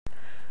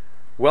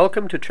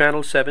Welcome to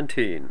Channel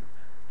 17,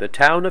 the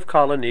Town of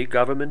Colonie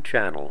Government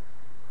Channel.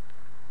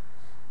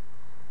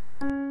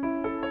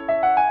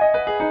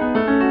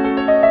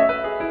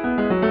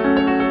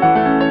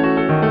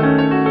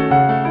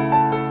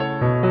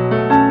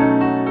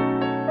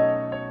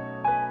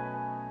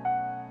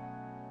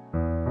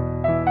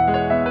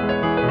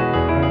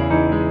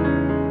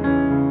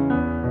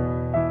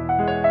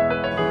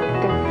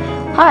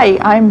 Hi,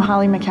 I'm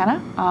Holly McKenna,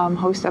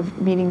 host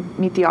of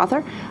Meet the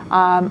Author.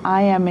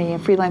 I am a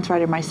freelance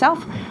writer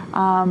myself,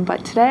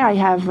 but today I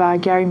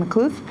have Gary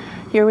McLouth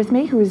here with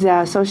me, who's an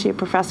associate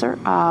professor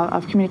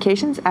of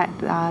communications at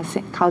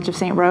College of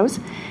St. Rose,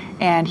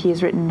 and he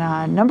has written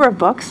a number of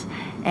books.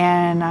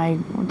 And I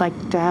would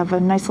like to have a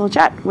nice little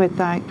chat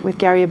with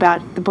Gary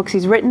about the books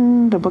he's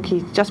written, the book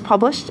he just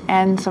published,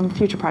 and some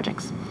future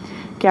projects.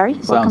 Gary,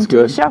 welcome to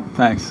the show.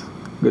 Thanks.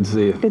 Good to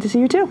see you. Good to see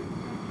you too.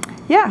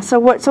 Yeah. So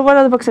what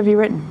other books have you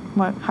written?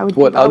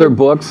 What other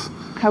books?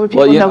 How would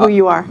people know who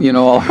you are? You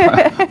know,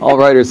 all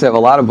writers have a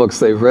lot of books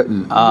they've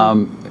written,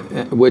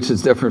 which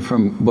is different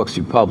from books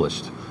you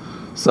published.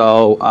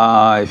 So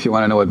if you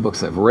want to know what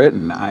books I've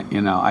written,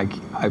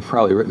 I've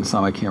probably written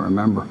some I can't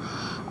remember.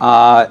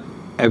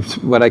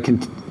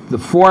 The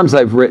forms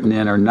I've written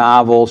in are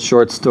novel,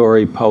 short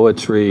story,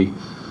 poetry,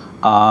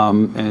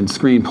 and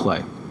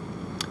screenplay.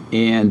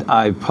 And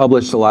I've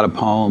published a lot of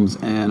poems,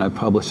 and I've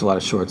published a lot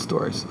of short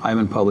stories. I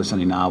haven't published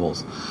any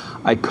novels.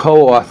 I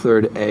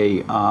co-authored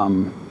a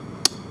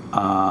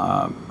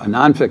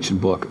nonfiction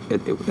book.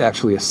 It was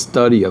actually a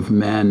study of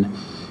men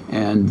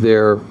and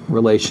their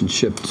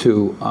relationship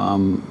to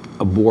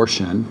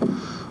abortion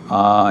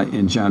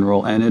in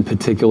general, and in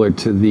particular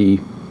to the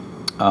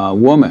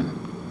woman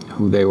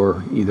who they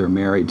were either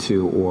married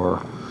to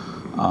or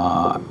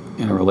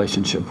in a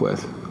relationship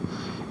with.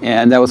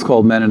 And that was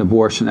called Men and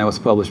Abortion. That was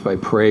published by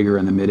Prager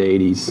in the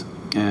mid-'80s,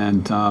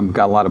 and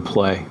got a lot of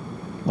play,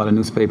 a lot of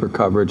newspaper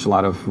coverage, a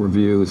lot of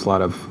reviews, a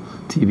lot of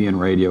TV and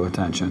radio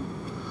attention.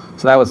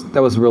 So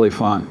that was really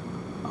fun.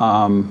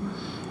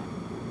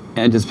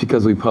 And just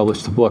because we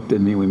published the book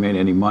didn't mean we made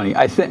any money.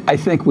 I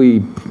think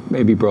we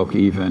maybe broke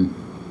even.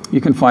 You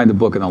can find the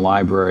book in the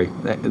library.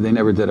 They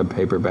never did a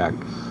paperback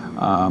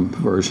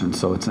version,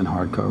 so it's in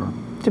hardcover.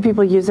 Do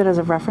people use it as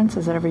a reference?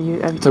 Is it ever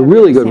used? It's a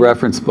really good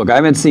reference book. I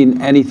haven't seen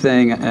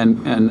anything,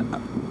 and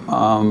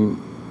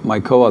my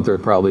co-author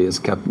probably has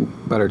kept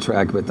better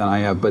track of it than I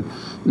have, but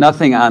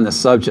nothing on the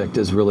subject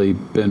has really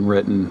been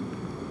written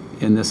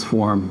in this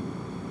form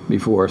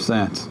before or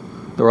since.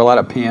 There were a lot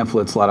of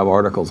pamphlets, a lot of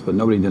articles, but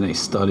nobody did any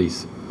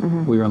studies.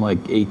 Mm-hmm. We were in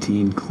like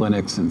 18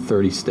 clinics in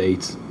 30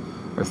 states,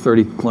 or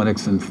 30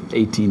 clinics in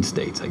 18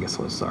 states, I guess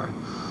I was, sorry.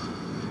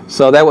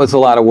 So that was a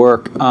lot of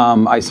work.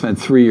 I spent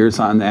 3 years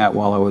on that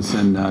while I was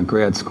in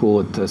grad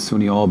school at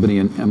UAlbany,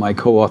 and my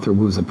co-author,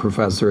 who was a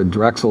professor at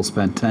Drexel,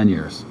 spent 10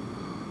 years.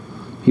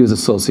 He was a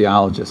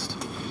sociologist.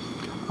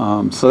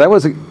 So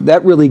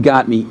that really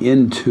got me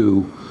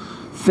into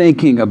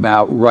thinking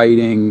about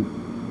writing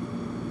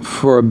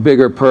for a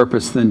bigger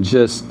purpose than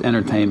just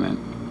entertainment.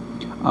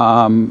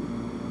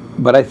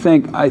 But I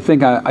think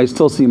I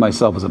still see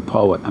myself as a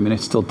poet. I mean, I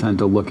still tend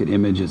to look at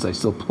images. I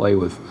still play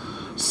with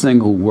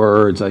single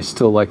words. I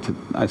still like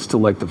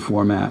the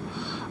format.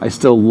 I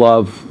still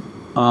love,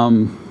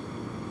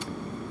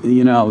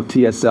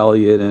 T.S.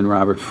 Eliot and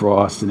Robert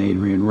Frost and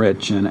Adrian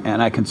Rich,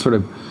 and I can sort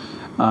of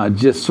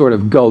just sort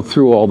of go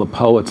through all the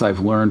poets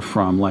I've learned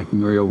from, like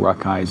Muriel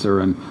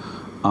Rukeyser and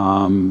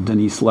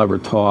Denise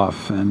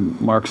Levertov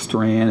and Mark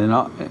Strand and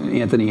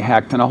Anthony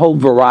Hecht and a whole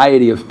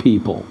variety of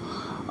people.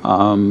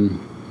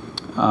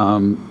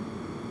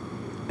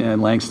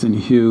 And Langston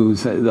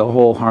Hughes, the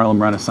whole Harlem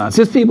Renaissance.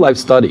 Just people I've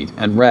studied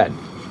and read.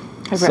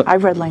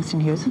 I've read Langston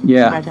Hughes.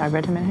 Yeah. I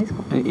read him in high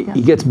school.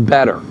 He gets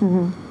better.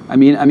 Mm-hmm. I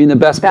mean, the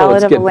best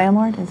Ballad poets of a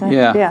Landlord, is that?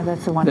 Yeah. Yeah,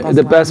 that's the one.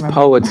 The best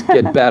poets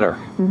get better,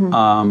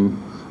 mm-hmm.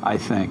 I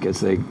think, as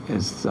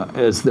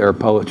their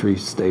poetry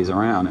stays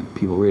around and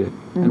people read it.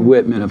 Mm-hmm. And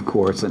Whitman, of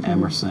course, and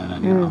Emerson,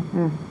 and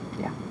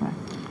yeah, right.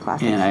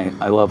 Classics.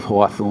 And I love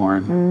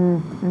Hawthorne.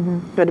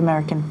 Mm-hmm. Good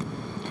American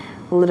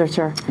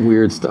literature.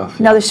 Weird stuff.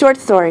 Yeah. Now the short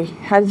story.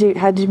 How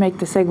did you make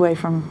the segue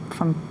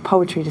from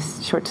poetry to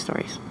short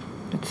stories?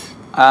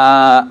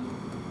 I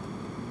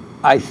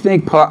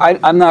think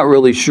I'm not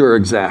really sure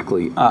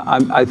exactly.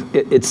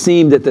 It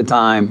seemed at the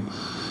time.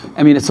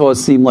 I mean, it's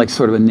always seemed like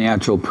sort of a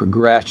natural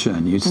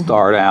progression. You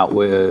start out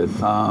with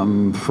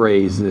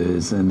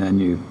phrases, and then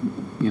you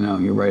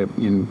write.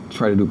 You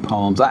try to do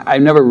poems.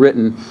 I've never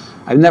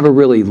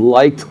really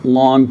liked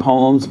long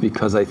poems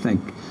because I think.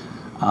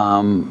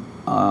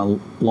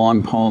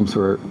 Long poems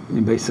were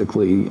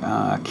basically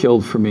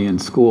killed for me in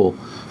school.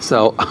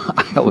 So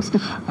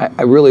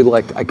I really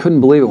liked, I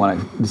couldn't believe it when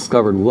I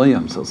discovered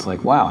Williams. It's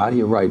like, wow, how do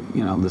you write,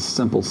 this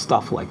simple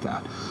stuff like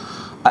that?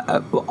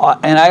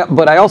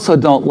 But I also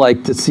don't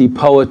like to see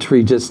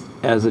poetry just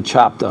as a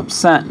chopped up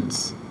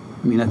sentence.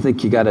 I mean, I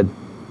think you got to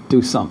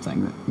do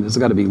something. There's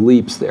got to be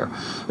leaps there.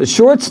 The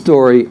short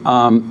story,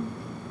 I'm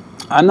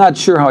not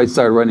sure how I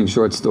started writing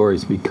short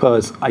stories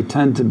because I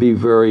tend to be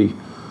very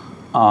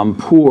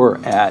poor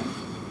at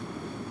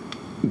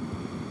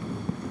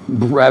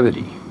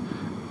brevity.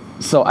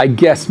 So I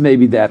guess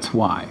maybe that's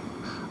why.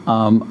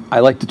 I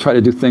like to try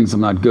to do things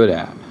I'm not good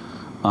at,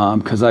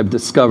 because I've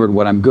discovered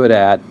what I'm good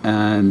at,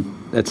 and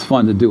it's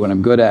fun to do what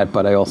I'm good at,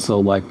 but I also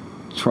like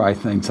try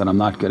things that I'm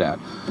not good at.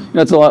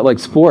 It's a lot like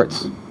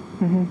sports.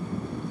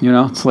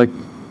 It's like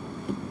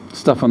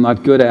stuff I'm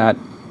not good at.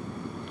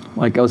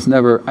 Like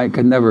I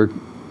could never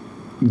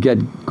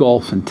get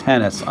golf and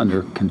tennis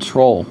under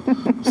control.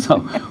 So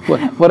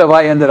what have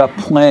I ended up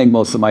playing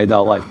most of my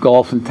adult life?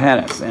 Golf and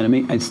tennis. And I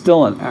mean, I'm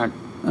still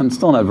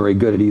not very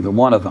good at either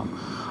one of them.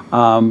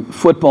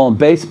 Football and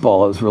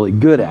baseball I was really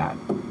good at.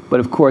 But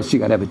of course you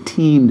got to have a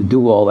team to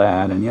do all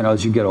that. And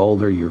as you get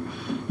older, you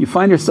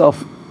find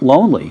yourself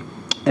lonely.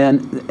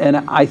 And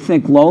I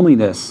think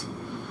loneliness,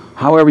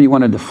 however you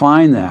want to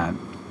define that,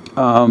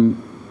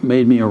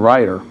 made me a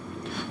writer,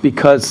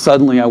 because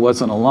suddenly I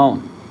wasn't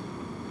alone.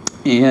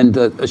 And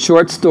a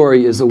short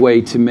story is a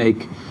way to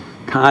make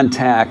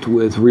contact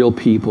with real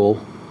people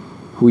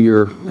who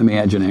you're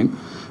imagining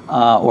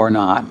or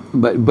not.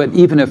 But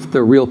even if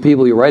they're real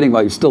people you're writing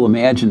about, you're still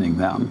imagining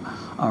them,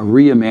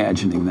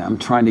 reimagining them,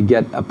 trying to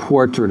get a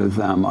portrait of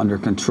them under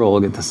control,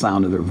 get the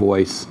sound of their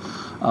voice,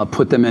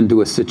 put them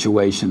into a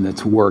situation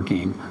that's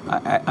working.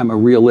 I'm a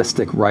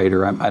realistic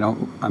writer.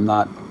 I'm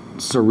not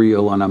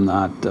surreal, and I'm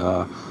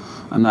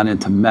not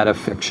into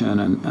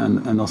metafiction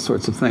and those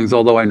sorts of things,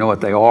 although I know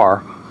what they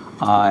are,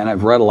 and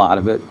I've read a lot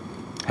of it.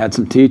 Had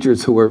some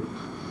teachers who were,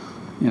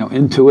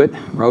 into it,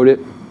 wrote it,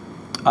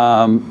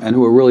 and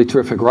who were really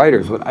terrific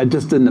writers, but it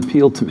just didn't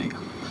appeal to me.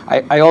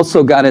 I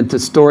also got into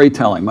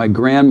storytelling. My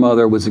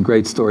grandmother was a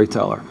great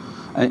storyteller.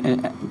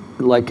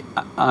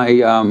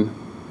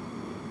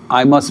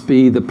 I must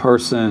be the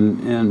person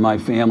in my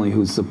family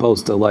who's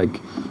supposed to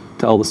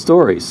tell the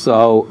stories.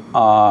 So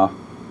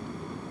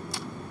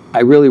I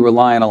really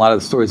rely on a lot of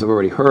the stories I've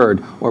already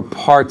heard, or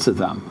parts of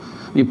them.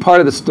 I mean, part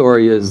of the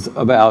story is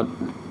about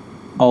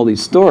all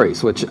these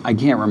stories, which I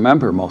can't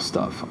remember most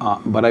of,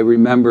 but I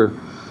remember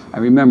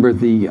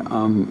the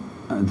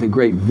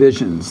great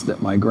visions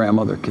that my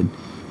grandmother could,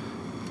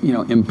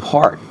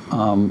 impart.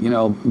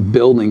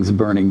 Buildings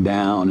burning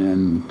down,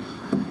 and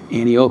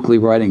Annie Oakley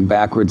riding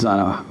backwards on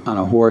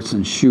a horse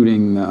and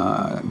shooting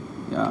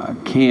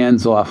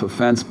cans off a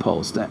fence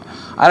post.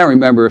 I don't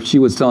remember if she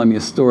was telling me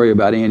a story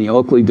about Annie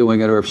Oakley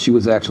doing it or if she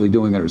was actually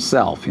doing it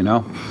herself,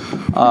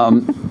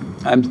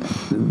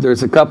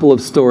 There's a couple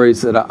of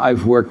stories that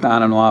I've worked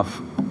on and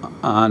off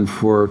on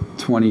for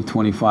 20,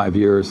 25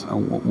 years.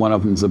 One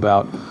of them's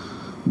about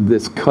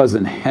this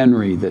cousin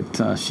Henry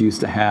that she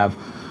used to have,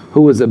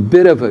 who was a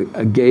bit of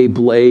a gay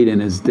blade in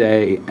his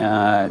day,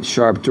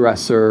 sharp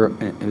dresser,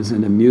 was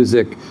into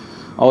music,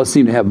 always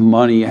seemed to have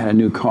money, had a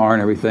new car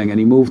and everything, and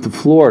he moved to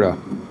Florida.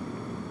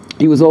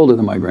 He was older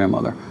than my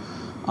grandmother.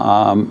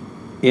 And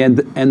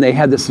they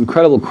had this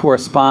incredible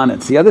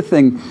correspondence. The other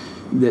thing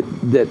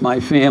that my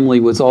family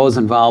was always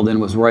involved in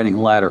was writing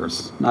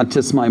letters, not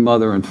just my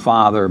mother and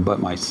father, but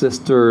my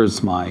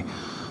sisters, my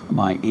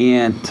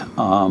aunt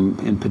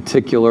in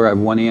particular. I have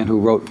one aunt who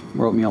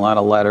wrote me a lot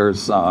of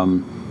letters.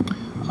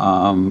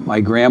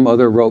 My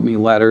grandmother wrote me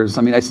letters.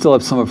 I mean, I still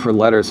have some of her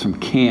letters from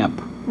camp.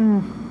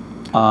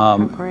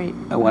 Great.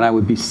 When I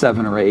would be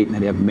 7 or 8 and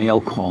they'd have mail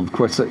call. Of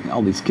course,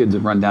 all these kids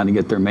would run down to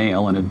get their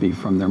mail, and it'd be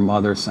from their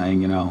mother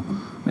saying,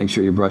 make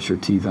sure you brush your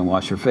teeth and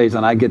wash your face.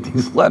 And I get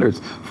these letters,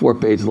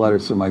 4-page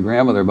letters from my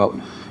grandmother about,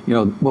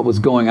 what was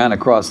going on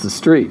across the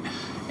street.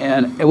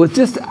 And it was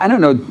just, I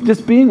don't know,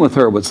 just being with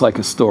her was like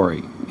a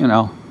story,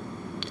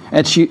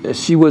 And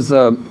she was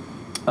an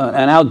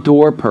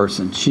outdoor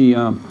person. She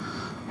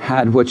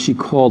had what she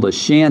called a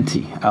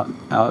shanty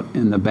out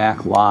in the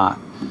back lot.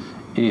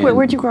 And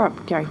Where'd you grow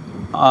up, Gary?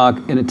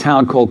 In a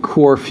town called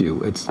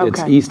Corfu. It's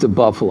east of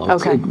Buffalo.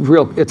 Okay.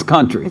 It's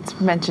country. It's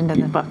mentioned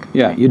in the book.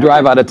 Yeah, Right. you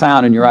drive out of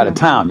town and you're out of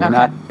town. You're Okay.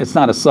 not. It's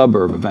not a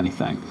suburb of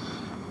anything.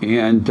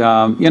 And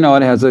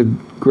it has a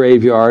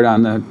graveyard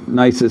on the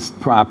nicest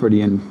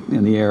property in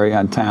the area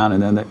in town,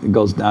 and then it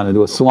goes down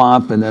into a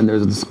swamp, and then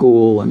there's the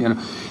school, and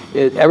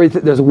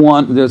everything. There's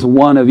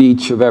one of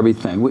each of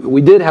everything.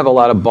 We did have a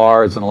lot of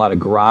bars and a lot of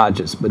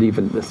garages, but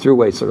even the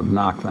thruway sort of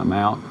knocked them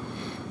out,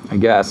 I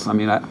guess. I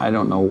mean, I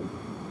don't know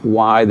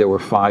why there were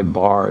 5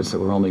 bars. There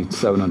were only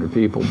 700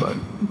 people, but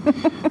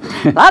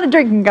a lot of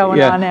drinking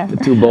going on there. The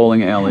 2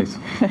 bowling alleys.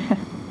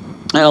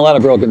 And a lot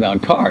of broken down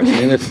cars.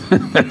 I mean,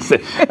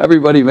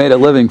 everybody made a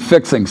living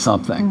fixing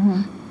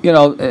something.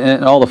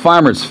 And all the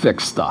farmers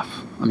fixed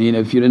stuff. I mean,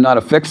 if you didn't know how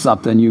to fix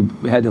something, you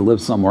had to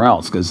live somewhere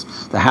else, because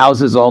the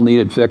houses all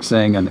needed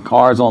fixing, and the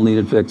cars all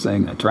needed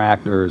fixing, the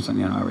tractors,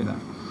 and everything.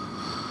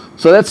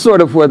 So that's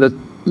sort of where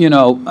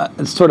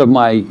sort of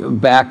my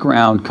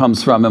background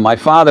comes from. And my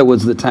father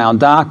was the town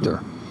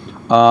doctor,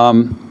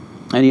 and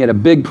he had a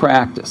big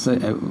practice.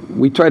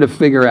 We tried to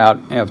figure out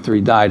after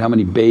he died how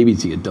many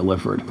babies he had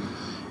delivered.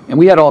 And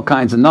we had all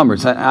kinds of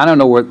numbers. I don't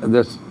know where,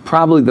 there's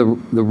probably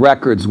the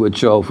records would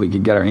show if we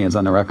could get our hands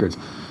on the records.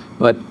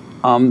 But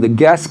the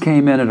guess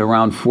came in at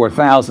around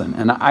 4,000.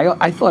 And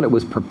I thought it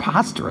was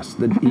preposterous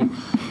that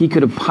he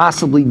could have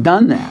possibly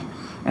done that.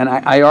 And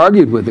I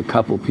argued with a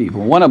couple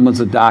people. One of them was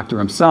a doctor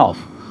himself.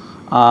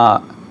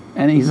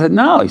 And he said,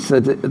 no. He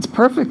said, it's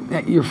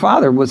perfect. Your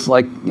father was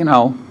like,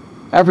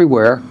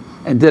 everywhere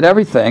and did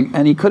everything,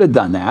 and he could have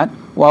done that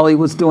while he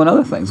was doing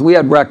other things. We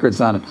had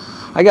records on it.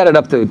 I got it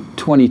up to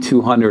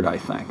 2,200, I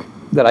think,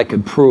 that I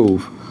could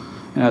prove.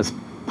 And I was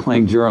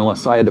playing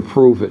journalist, so I had to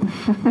prove it.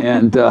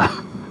 And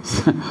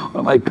one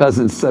of my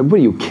cousins said, what,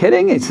 are you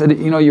kidding? He said,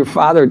 your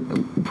father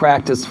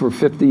practiced for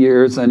 50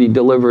 years, and he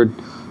delivered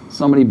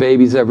so many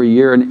babies every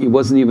year, and he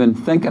wasn't even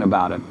thinking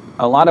about it.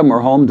 A lot of them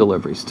were home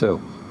deliveries,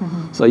 too.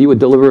 Mm-hmm. So he would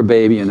deliver a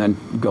baby and then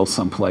go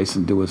someplace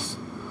and do his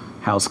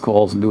house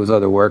calls and do his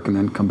other work, and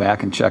then come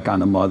back and check on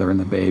the mother and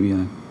the baby and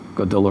then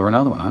go deliver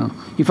another one. I don't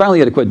know. He finally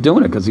had to quit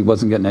doing it because he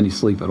wasn't getting any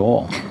sleep at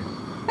all.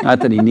 Not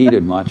that he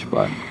needed much,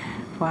 but...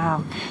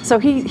 Wow. So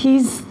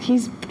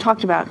he's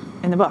talked about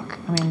in the book.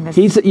 I mean,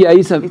 he's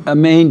a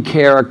main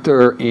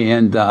character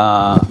and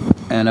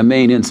a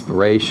main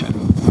inspiration.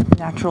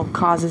 Natural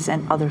Causes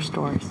and Other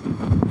Stories.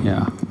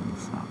 Yeah.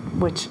 So,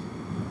 which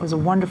was a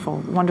wonderful,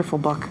 wonderful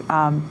book.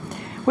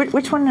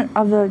 Which one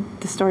of the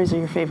stories are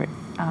your favorite?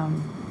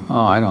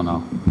 I don't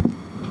know.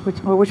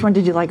 Which one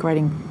did you like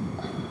writing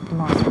the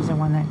most? Was there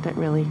one that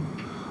really...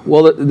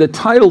 Well, the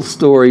title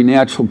story,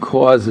 Natural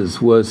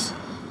Causes, was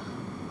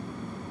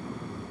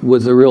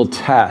a real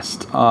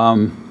test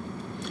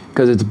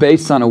because it's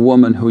based on a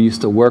woman who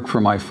used to work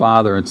for my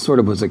father and sort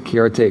of was a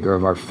caretaker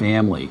of our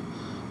family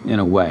in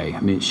a way.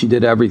 I mean, she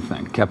did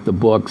everything, kept the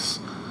books,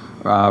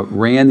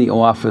 ran the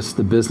office,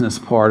 the business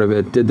part of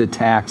it, did the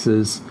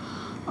taxes,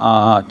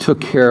 took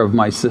care of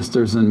my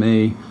sisters and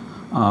me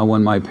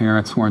when my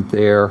parents weren't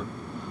there.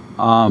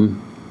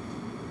 And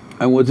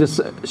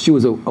she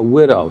was a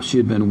widow. She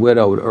had been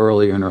widowed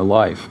early in her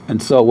life.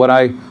 And so what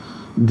I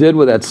did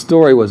with that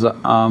story was,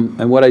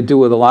 and what I do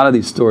with a lot of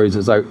these stories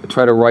is I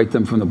try to write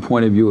them from the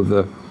point of view of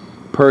the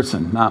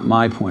person, not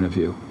my point of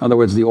view. In other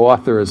words, the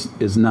author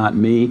is not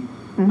me.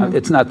 Mm-hmm.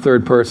 It's not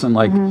third person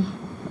like,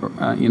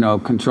 mm-hmm.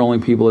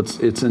 Controlling people.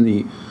 It's in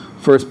the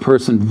first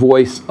person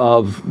voice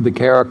of the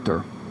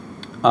character.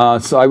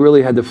 So I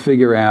really had to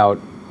figure out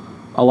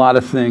a lot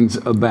of things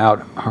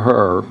about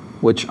her,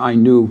 which I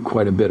knew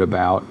quite a bit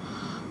about,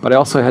 but I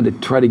also had to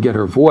try to get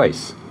her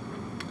voice.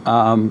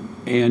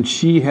 And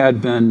she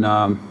had been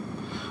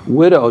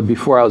widowed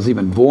before I was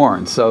even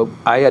born, so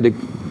I had to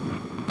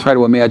try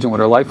to imagine what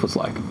her life was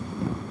like.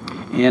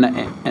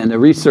 And the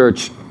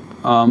research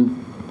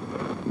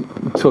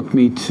took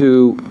me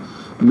to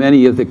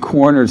many of the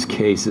coroner's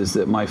cases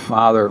that my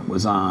father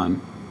was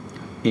on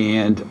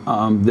and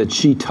that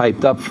she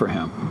typed up for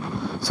him.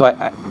 So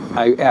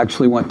I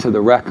actually went to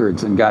the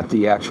records and got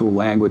the actual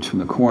language from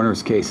the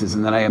coroner's cases,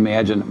 and then I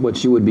imagined what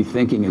she would be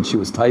thinking as she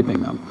was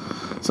typing them.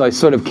 So I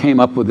sort of came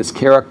up with this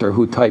character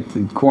who typed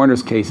the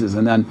coroner's cases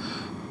and then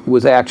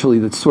was actually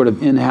the sort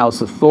of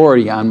in-house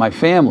authority on my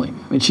family.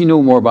 I mean, she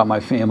knew more about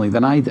my family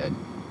than I did,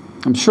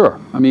 I'm sure.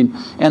 I mean,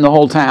 and the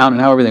whole town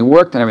and how everything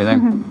worked and everything.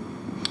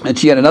 Mm-hmm. And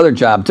she had another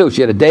job, too.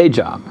 She had a day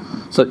job.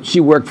 So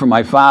she worked for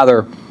my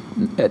father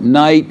at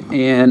night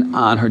and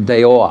on her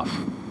day off,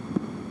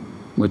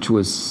 which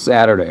was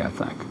Saturday, I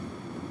think.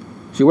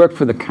 She worked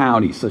for the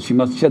county, so she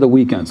had the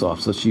weekends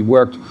off. So she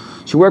worked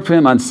for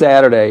him on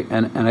Saturday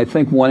and I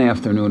think one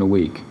afternoon a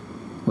week,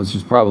 which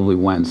was probably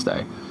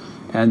Wednesday.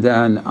 And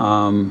then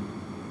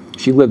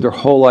she lived her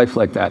whole life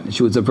like that. And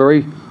she was a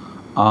very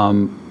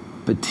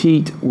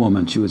petite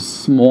woman. She was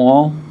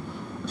small.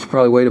 She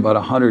probably weighed about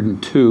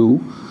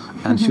 102,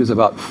 and she was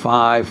about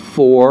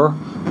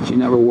 5'4". She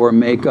never wore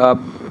makeup.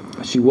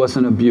 She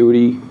wasn't a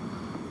beauty.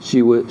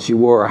 She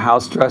wore her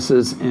house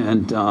dresses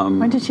and...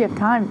 when did she have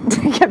time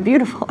to get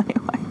beautiful anyway?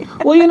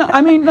 Well,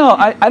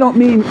 I don't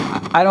mean,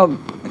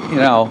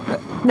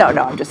 No,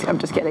 I'm just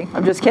kidding.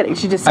 I'm just kidding.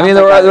 She just. I mean,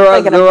 there are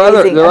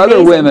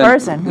other women.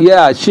 Person.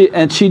 Yeah,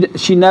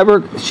 she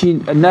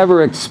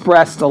never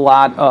expressed a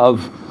lot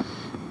of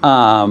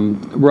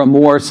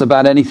remorse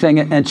about anything,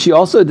 and she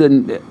also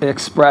didn't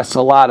express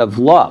a lot of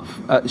love.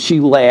 She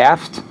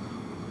laughed,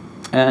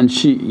 and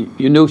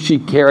you knew she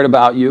cared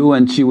about you,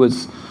 and she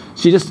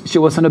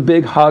wasn't a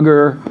big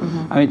hugger.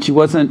 Mm-hmm. I mean, she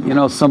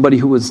wasn't somebody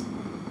who was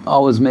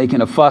always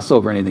making a fuss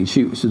over anything.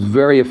 She was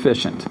very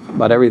efficient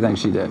about everything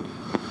she did.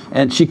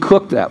 And she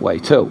cooked that way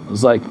too. It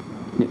was like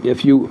if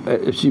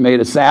she made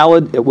a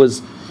salad, it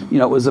was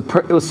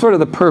sort of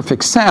the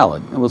perfect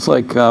salad. It was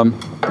like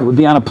it would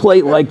be on a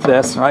plate like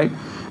this, right?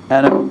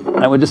 And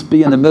it would just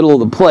be in the middle of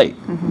the plate.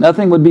 Mm-hmm.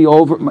 Nothing would be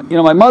over.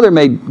 My mother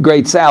made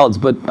great salads,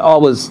 but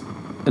always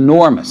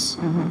enormous.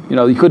 Mm-hmm.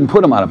 You couldn't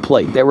put them on a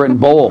plate. They were in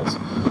bowls.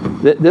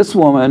 This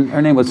woman,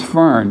 her name was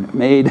Fern,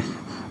 made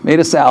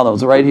a salad that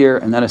was right here,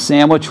 and then a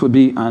sandwich would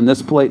be on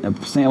this plate, and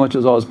the sandwich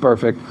was always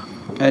perfect.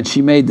 And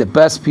she made the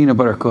best peanut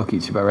butter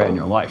cookies you've ever had in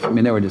your life. I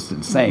mean, they were just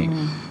insane.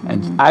 Mm-hmm.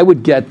 And I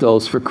would get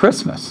those for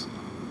Christmas.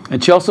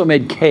 And she also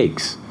made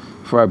cakes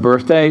for our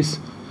birthdays,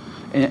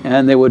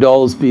 and they would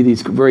always be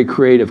these very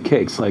creative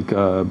cakes, like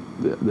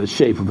the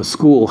shape of a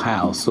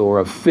schoolhouse or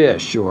a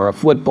fish or a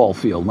football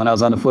field. When I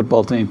was on the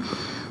football team,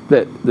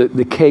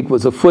 the cake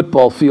was a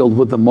football field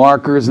with the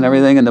markers and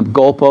everything and the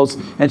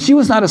goalposts. And she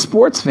was not a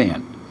sports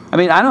fan. I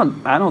mean, I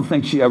don't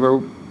think she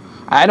ever...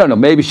 I don't know.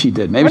 Maybe she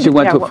did. Maybe she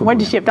went to a football When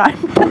did she have time?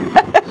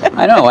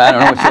 I don't know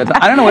what she had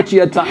time. I don't know what she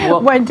had time.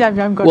 Well, when time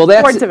I'm going to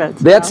sports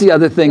events. That's the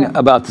other thing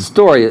about the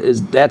story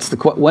is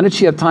when did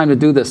she have time to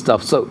do this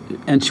stuff? So,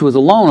 and she was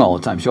alone all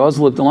the time. She always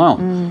lived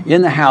alone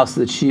in the house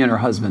that she and her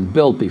husband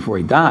built before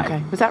he died.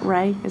 Okay. Was that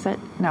Ray? Is that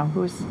no?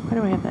 Why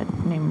do I have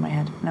that name in my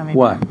head? No, maybe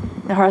what?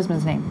 Her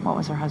husband's name. What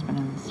was her husband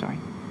in the story?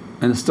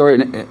 In the story,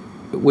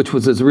 which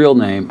was his real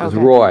name, was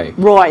Roy.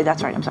 Roy,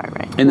 that's right. I'm sorry,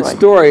 Ray. In the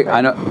story,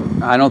 right.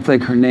 I don't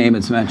think her name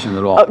is mentioned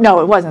at all. Oh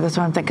no, it wasn't. That's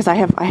what I'm thinking. Because I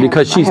have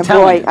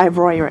Roy. I have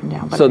Roy written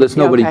down. But so there's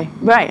nobody. Okay.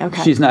 Right.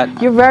 Okay. She's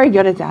not. You're very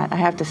good at that. I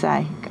have to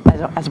say,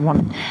 as a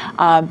woman,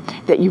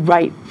 that you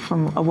write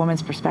from a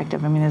woman's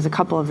perspective. I mean, there's a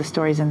couple of the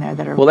stories in there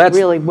that are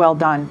really well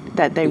done.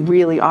 That they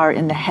really are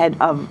in the head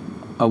of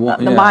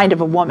the mind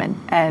of a woman,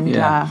 and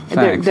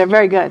they're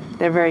very good.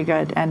 They're very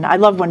good, and I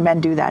love when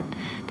men do that,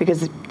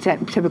 because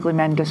typically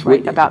men just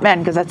write about men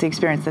because that's the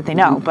experience that they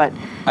know. But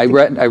I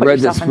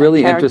read this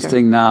really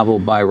interesting novel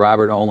by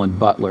Robert Olin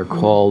Butler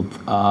called.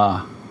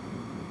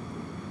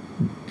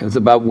 It was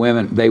about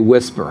women. They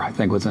Whisper, I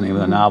think was the name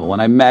of the novel.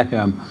 And I met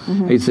him.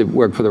 I used to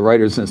work for the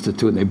Writers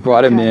Institute, and they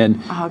brought him in.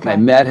 And I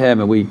met him,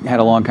 and we had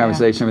a long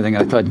conversation and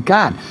everything. And I thought,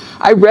 God,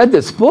 I read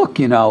this book,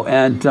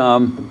 and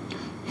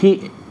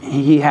he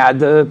had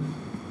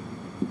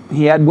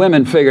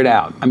women figured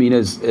out. I mean,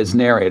 as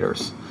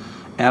narrators,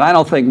 and I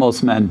don't think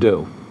most men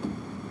do.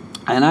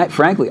 And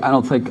frankly, I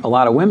don't think a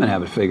lot of women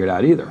have it figured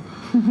out either.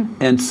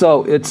 And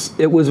so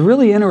it was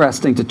really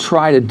interesting to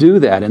try to do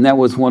that, and that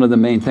was one of the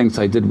main things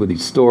I did with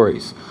these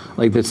stories.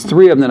 Like there's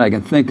three of them that I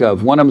can think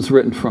of. One of them's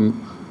written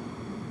from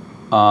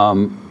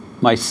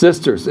my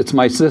sister's. It's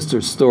my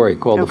sister's story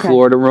called The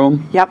Florida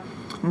Room. Yep.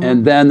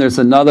 And then there's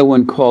another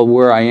one called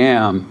Where I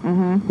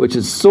Am, which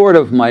is sort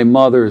of my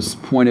mother's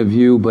point of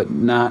view, but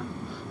not.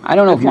 I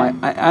don't know if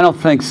I don't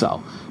think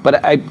so. But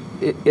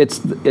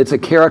it's a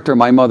character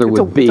my mother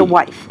would be. It's a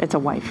wife. It's a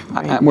wife.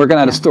 Right? I'm working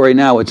on a story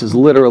now, which is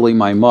literally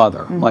my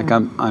mother. Like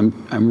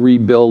I'm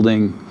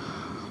rebuilding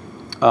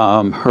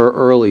her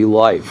early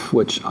life,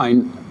 which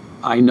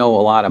I know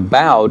a lot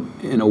about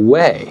in a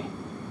way,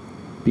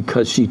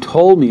 because she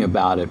told me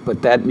about it.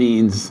 But that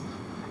means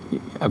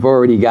I've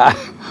already got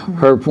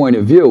her point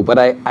of view. But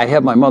I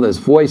have my mother's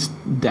voice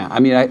down. I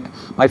mean,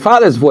 my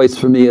father's voice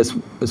for me is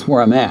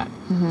where I'm at.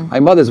 My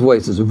mother's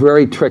voice is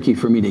very tricky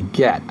for me to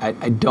get. I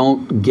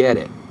don't get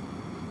it,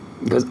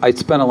 because I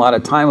spent a lot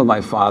of time with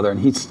my father, and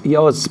he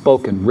always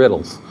spoke in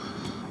riddles,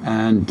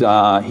 and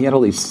he had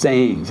all these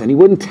sayings, and he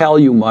wouldn't tell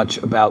you much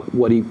about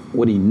what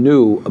he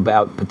knew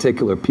about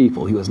particular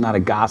people. He was not a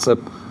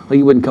gossip. Like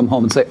he wouldn't come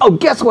home and say, "Oh,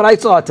 guess what I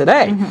saw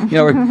today?"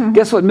 Or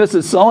guess what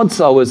Mrs. So and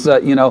so is. She's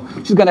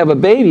going to have a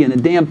baby, and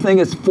the damn thing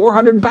is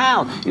 400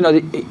 pounds.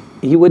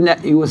 He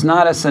wouldn't. He was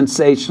not a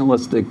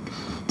sensationalistic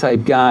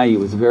type guy. He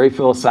was very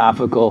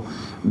philosophical,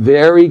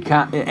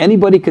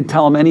 anybody could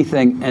tell him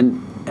anything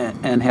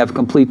and have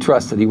complete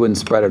trust that he wouldn't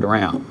spread it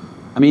around.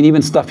 I mean,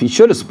 even stuff he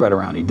should have spread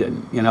around, he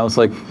didn't. It's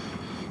like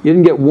you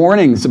didn't get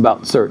warnings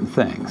about certain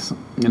things.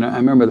 I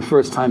remember the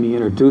first time he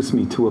introduced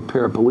me to a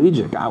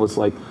paraplegic, I was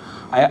like,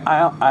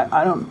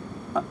 I'll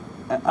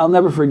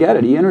never forget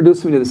it. He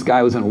introduced me to this guy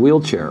who was in a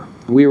wheelchair.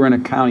 We were in a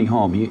county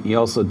home. He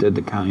also did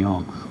the county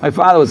home. My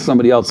father was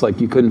somebody else,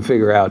 like you couldn't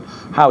figure out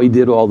how he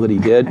did all that he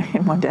did.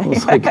 In one day. I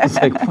was like,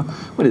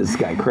 what is this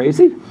guy,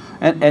 crazy?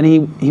 And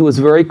he was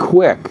very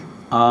quick,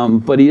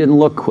 but he didn't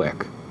look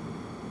quick.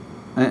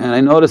 And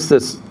I noticed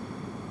this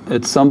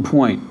at some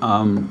point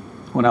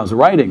when I was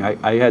writing.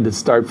 I had to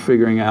start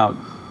figuring out,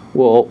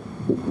 well,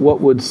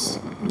 what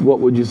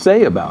would you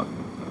say about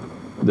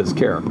this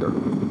character?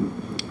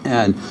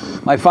 And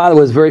my father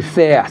was very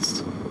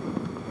fast,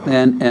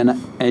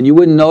 and you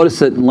wouldn't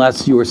notice it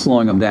unless you were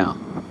slowing him down.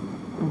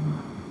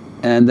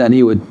 And then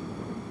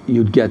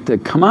you'd get the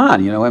 "come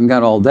on, I haven't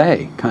got all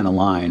day" kind of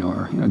line,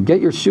 or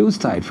 "get your shoes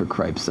tied for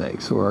Christ's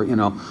sakes," or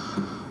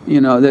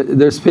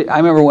there's. I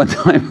remember one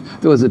time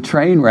there was a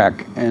train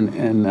wreck,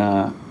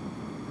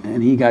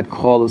 and he got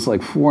called. It was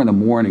like 4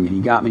 a.m, and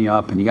he got me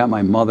up, and he got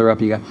my mother up.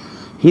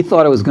 He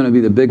thought it was going to be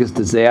the biggest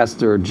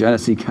disaster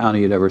Genesee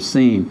County had ever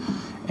seen.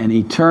 And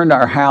he turned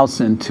our house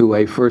into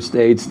a first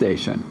aid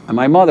station. And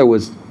my mother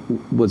was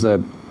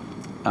a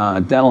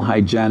dental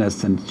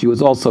hygienist, and she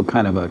was also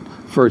kind of a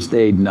first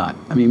aid nut.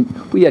 I mean,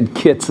 we had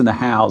kits in the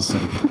house,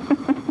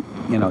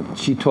 and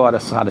she taught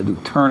us how to do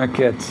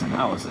tourniquets, and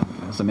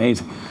it was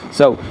amazing.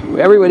 So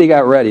everybody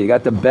got ready.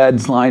 Got the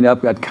beds lined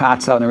up, got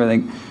cots out and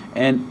everything.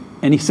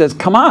 And he says,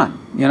 "Come on,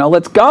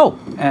 let's go."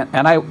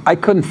 And I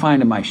couldn't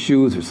find in my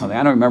shoes or something.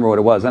 I don't remember what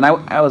it was. And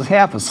I was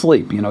half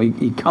asleep.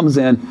 He comes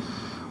in,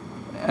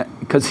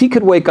 because he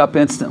could wake up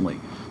instantly.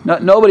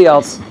 Nobody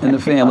else in the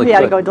family he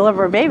had could. to go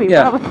deliver a baby.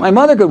 Yeah, probably. My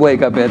mother could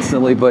wake up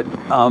instantly, but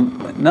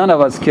none of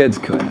us kids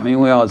could. I mean,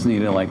 we always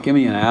needed, like, give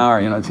me an hour.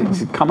 He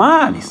said, "Come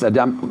on," he said,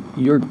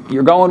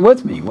 "You're going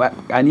with me.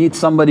 I need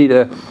somebody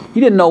to." He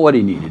didn't know what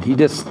he needed.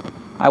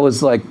 I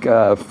was like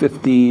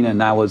 15,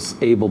 and I was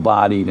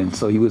able-bodied, and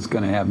so he was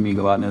going to have me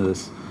go out into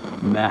this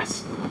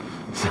mess.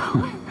 So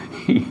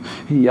he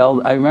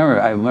yelled, I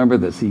remember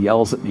this, he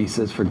yells at me, he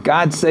says, "For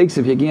God's sakes,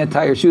 if you can't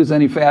tie your shoes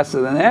any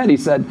faster than that," he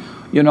said,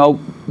 "you know,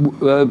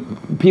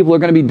 people are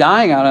going to be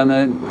dying out on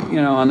the,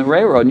 you know, on the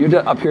railroad, and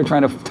you're up here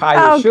trying to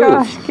tie your shoes."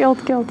 Oh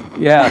gosh, guilt.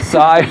 Yeah, so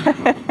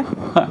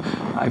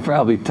I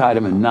probably tied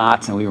them in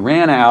knots, and we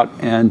ran out,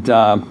 and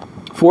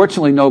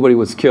fortunately nobody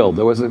was killed.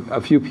 There was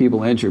a few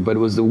people injured, but it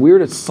was the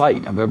weirdest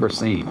sight I've ever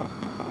seen.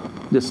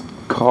 Just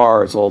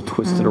cars all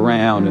twisted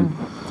around. And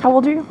how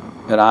old are you?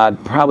 at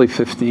odd, probably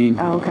 15.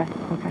 Oh, okay.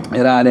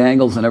 At odd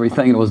angles and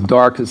everything, and it was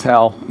dark as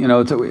hell. You know,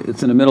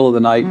 it's in the middle of the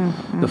night.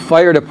 The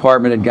fire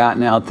department had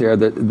gotten out there.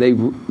 That they,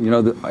 you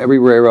know, every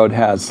railroad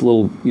has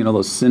little, you know,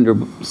 those cinder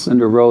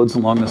roads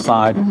along the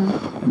side,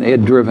 and they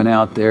had driven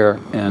out there,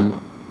 and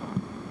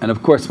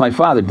of course my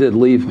father did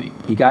leave me.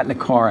 He got in the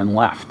car and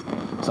left.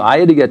 So I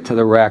had to get to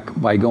the wreck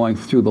by going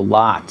through the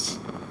lots,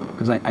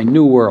 because I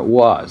knew where it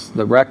was.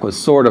 The wreck was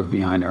sort of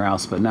behind our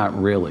house, but not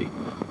really.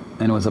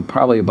 And it was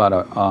probably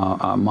about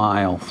a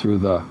mile through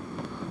the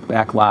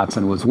back lots,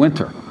 and it was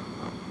winter.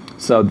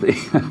 So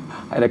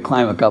I had to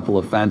climb a couple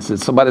of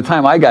fences. So by the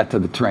time I got to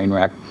the train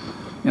wreck,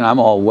 you know, I'm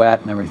all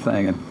wet and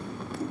everything,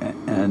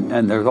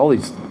 and there's all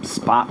these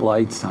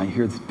spotlights. I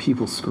hear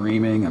people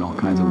screaming and all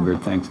kinds of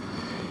weird things.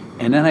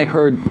 And then I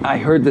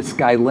heard this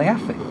guy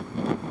laughing,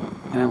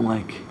 and I'm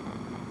like,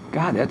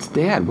 God, that's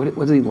Dad. What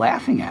is he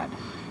laughing at?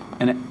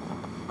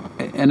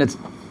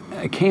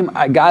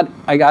 I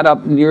got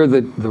up near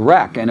the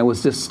wreck, and it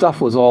was just stuff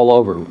was all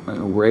over.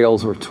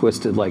 Rails were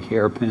twisted like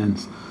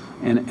hairpins,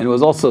 and it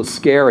was also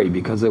scary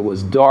because it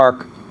was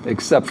dark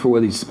except for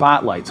where these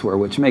spotlights were,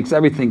 which makes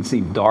everything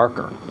seem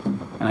darker.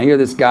 And I hear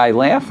this guy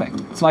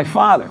laughing. It's my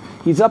father.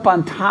 He's up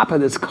on top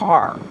of this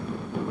car,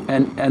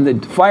 and the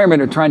firemen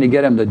are trying to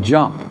get him to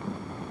jump,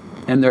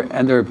 and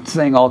they're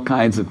saying all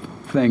kinds of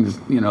things,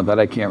 you know, that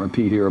I can't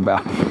repeat here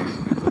about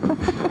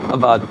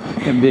about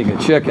him being a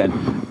chicken,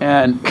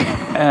 and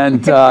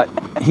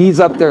he's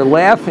up there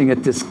laughing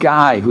at this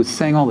guy who's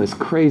saying all this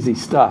crazy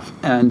stuff,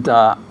 and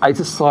I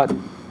just thought,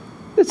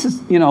 this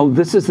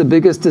is the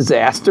biggest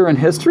disaster in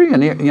history,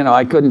 and you know,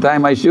 I couldn't tie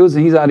my shoes,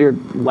 and he's out here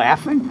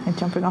laughing And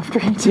jumping off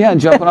trains. Yeah,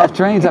 and jumping off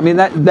trains. I mean,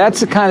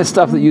 that's the kind of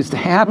stuff that used to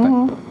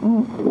happen,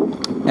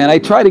 and I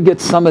try to get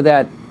some of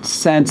that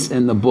sense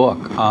in the book.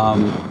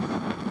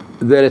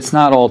 That it's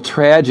not all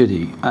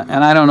tragedy,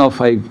 and I don't know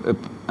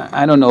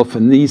if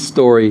in these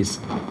stories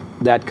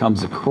that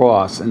comes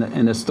across. And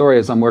in the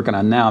stories I'm working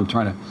on now, I'm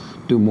trying to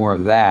do more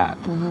of that.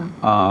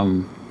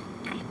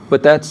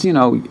 But that's, you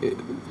know,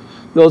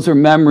 those are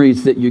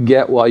memories that you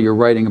get while you're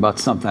writing about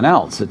something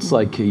else. It's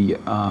like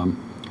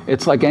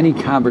any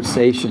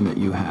conversation that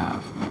you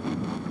have.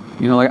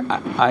 You know, like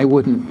I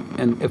wouldn't,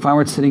 and if I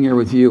weren't sitting here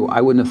with you, I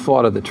wouldn't have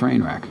thought of the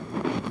train wreck.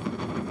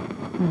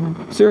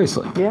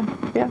 Seriously. Yeah.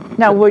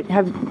 Now,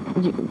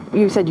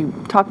 you said you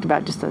talked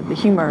about just the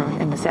humor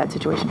in the sad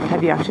situation, but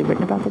have you actually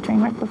written about the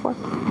train wreck before?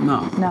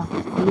 No. No.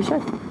 Well, you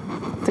should.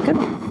 It's a good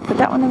one. Put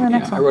that one in the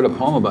next one. I wrote a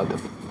poem about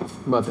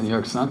the New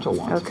York Central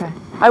once. Okay.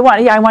 I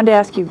wanted to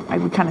ask you. I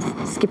kind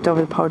of skipped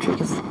over the poetry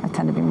because I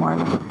tend to be more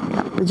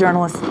of a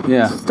journalist,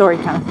 story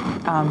kind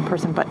of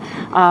person. But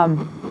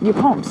your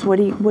poems. What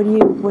do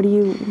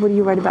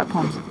you write about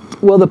poems?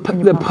 Well, the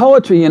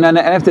poetry, and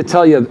I have to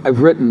tell you, I've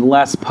written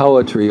less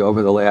poetry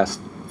over the last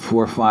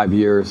 4 or 5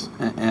 years,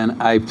 and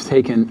I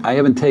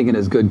haven't taken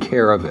as good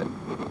care of it,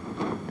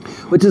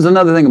 which is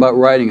another thing about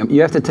writing.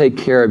 You have to take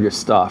care of your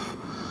stuff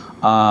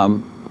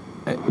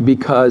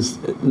because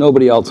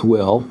nobody else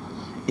will,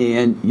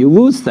 and you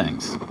lose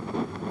things.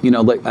 You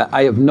know, like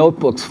I have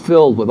notebooks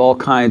filled with all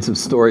kinds of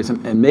stories,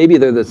 and maybe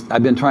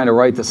I've been trying to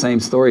write the same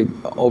story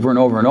over and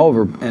over and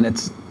over, and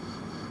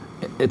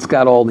it's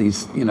got all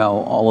these, you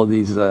know, all of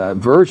these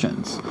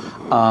versions,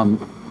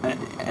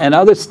 and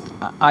other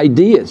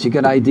ideas. You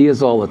get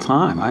ideas all the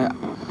time.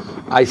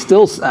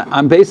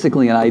 I'm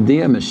basically an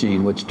idea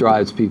machine, which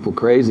drives people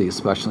crazy,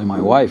 especially my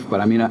wife.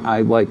 But I mean,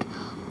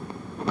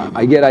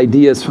 I get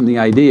ideas from the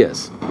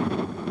ideas,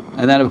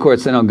 and then of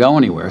course they don't go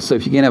anywhere. So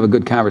if you can't have a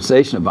good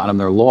conversation about them,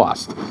 they're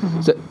lost.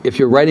 So if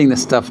you're writing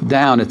this stuff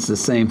down, it's the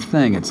same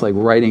thing. It's like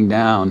writing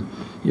down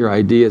your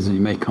ideas, and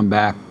you may come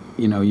back,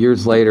 you know,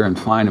 years later and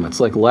find them. It's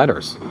like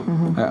letters.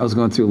 I was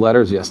going through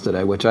letters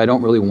yesterday, which I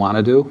don't really want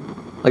to do.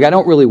 Like, I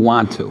don't really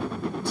want to.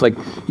 It's like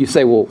you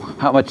say, well,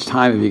 how much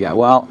time have you got?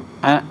 Well,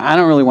 I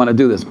don't really want to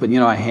do this, but, you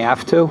know, I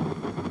have to.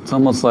 It's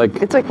almost like...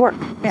 It's like work.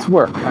 It's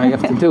work. I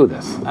have to do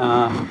this.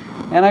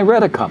 And I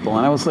read a couple,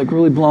 and I was, like,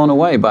 really blown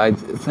away by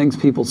things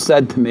people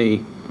said to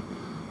me,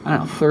 I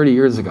don't know, 30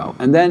 years ago.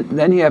 And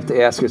then you have to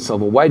ask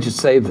yourself, well, why'd you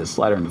save this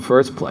letter in the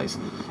first place?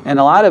 And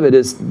a lot of it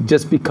is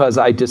just because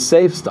I just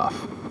save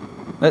stuff.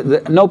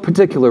 No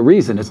particular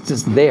reason. It's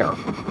just there.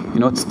 You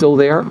know, it's still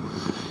there.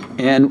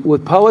 And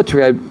with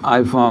poetry,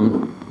 I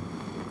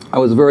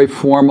was very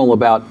formal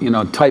about, you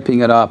know,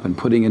 typing it up and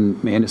putting in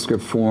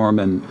manuscript form,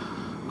 and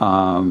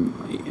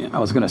I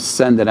was going to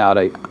send it out.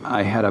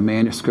 I had a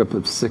manuscript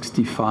of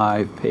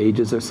 65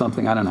 pages or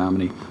something. I don't know how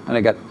many. And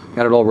I got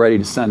it all ready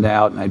to send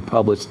out, and I'd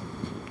published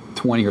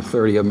 20 or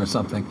 30 of them or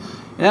something.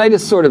 And I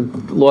just sort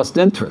of lost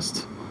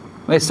interest.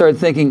 I started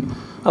thinking,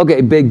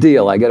 okay, big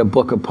deal. I get a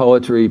book of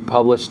poetry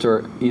published,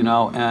 or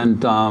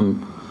and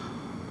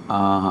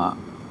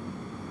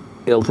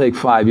it'll take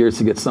 5 years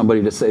to get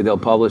somebody to say they'll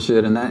publish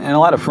it. And a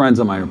lot of friends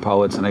of mine are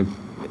poets, and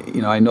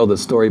I know the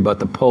story about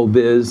the Poe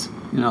biz,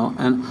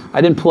 and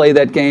I didn't play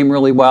that game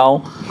really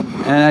well,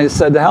 and I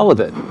said, the hell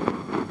with it.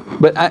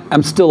 But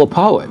I'm still a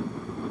poet,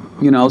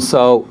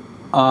 so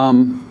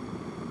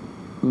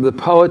the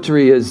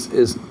poetry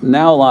is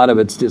now, a lot of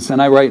it's just,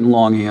 and I write in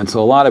longhand,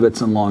 so a lot of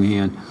it's in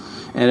longhand,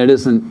 and it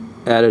isn't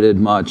edited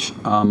much.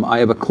 I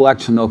have a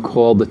collection, though,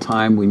 called The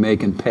Time We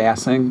Make in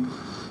Passing,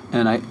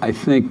 and I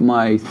think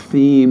my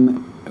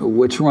theme,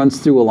 which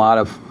runs through a lot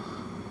of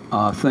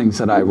things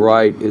that I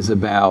write, is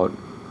about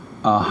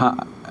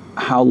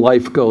how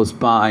life goes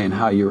by and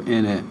how you're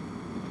in it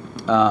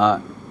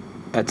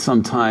at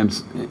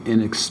sometimes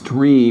in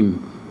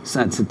extreme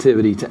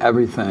sensitivity to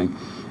everything,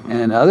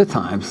 and other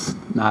times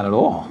not at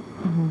all,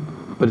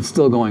 but it's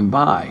still going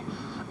by.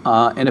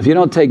 And if you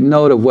don't take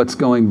note of what's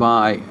going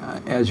by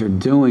as you're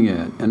doing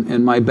it,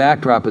 and my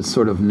backdrop is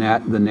sort of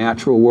the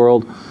natural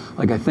world.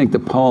 Like, I think the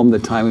poem "The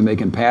Time We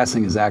Make in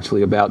Passing" is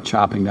actually about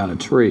chopping down a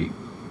tree,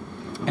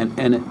 and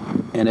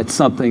it's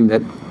something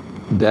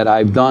that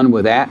I've done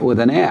with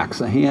an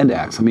axe, a hand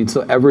axe. I mean,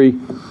 so every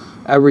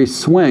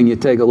swing you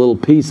take a little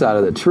piece out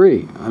of the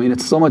tree. I mean,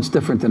 it's so much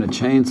different than a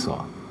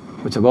chainsaw,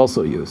 which I've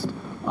also used.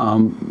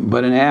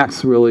 But an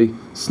axe really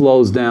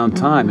slows down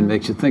time and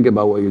makes you think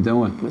about what you're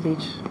doing. With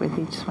each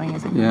swing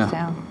as it goes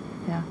down.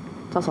 Yeah,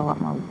 it's also a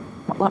lot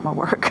more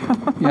work.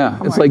 Yeah,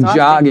 it's like exhausting.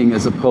 Jogging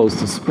as opposed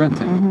to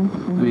sprinting.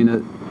 I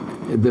mean,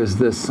 there's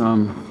this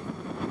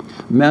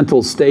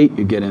mental state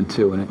you get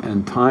into,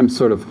 and time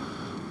sort of,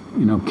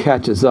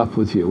 catches up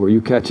with you, where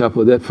you catch up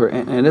with it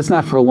and it's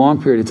not for a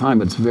long period of time,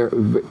 but it's very,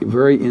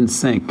 very in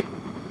sync.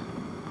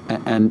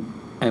 And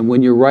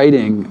when you're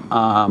writing,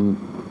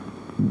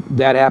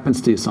 that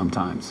happens to you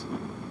sometimes.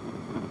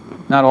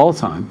 Not all the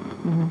time.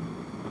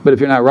 But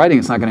if you're not writing,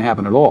 it's not going to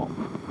happen at all.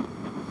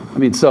 I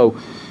mean, so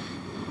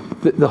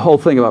the whole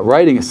thing about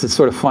writing is to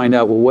sort of find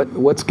out, well,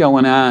 what's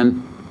going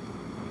on,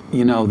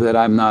 that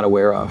I'm not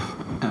aware of.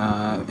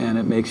 And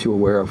it makes you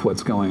aware of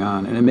what's going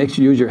on. And it makes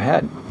you use your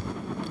head.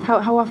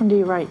 How often do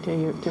you write? Do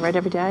you write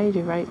every day? Do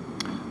you write?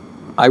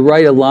 I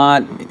write a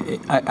lot.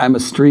 I'm a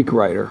streak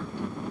writer.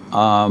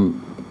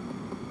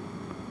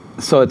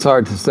 So it's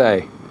hard to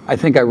say. I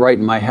think I write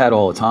in my head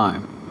all the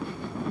time.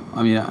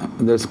 I mean,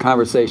 there's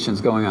conversations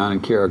going on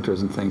and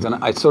characters and things, and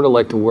I sort of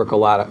like to work a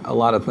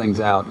lot of things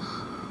out.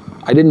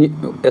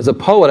 As a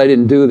poet, I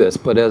didn't do this,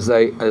 but as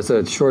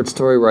a short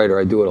story writer,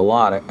 I do it a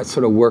lot. I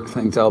sort of work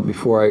things out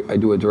before I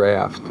do a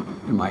draft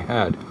in my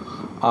head,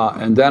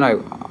 and then I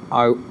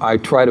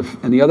try to.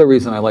 And the other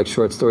reason I like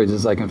short stories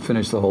is I can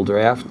finish the whole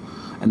draft,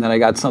 and then I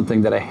got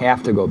something that I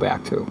have to go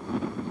back to.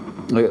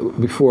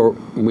 Before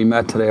we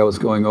met today, I was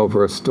going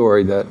over a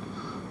story that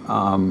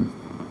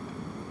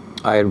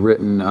I had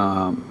written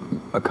a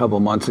couple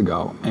months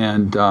ago,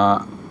 and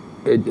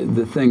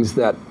the things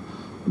that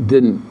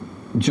didn't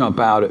jump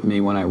out at me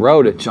when I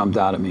wrote it jumped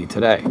out at me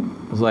today. I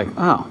was like,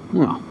 oh,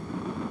 well,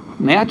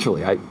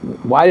 naturally,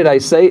 why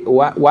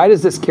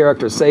does this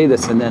character say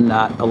this and then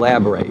not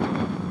elaborate?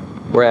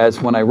 Whereas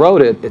when I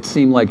wrote it, it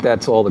seemed like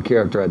that's all the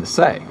character had to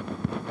say.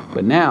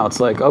 But now it's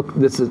like, oh,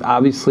 this is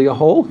obviously a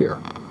hole here.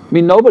 I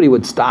mean, nobody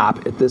would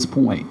stop at this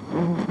point.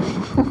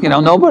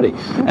 Nobody.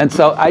 And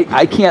so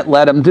I can't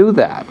let him do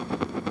that.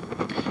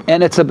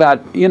 And it's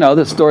about,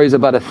 the story's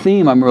about a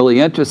theme I'm really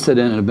interested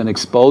in and have been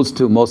exposed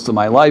to most of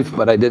my life,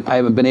 but I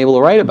haven't been able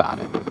to write about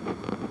it,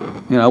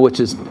 which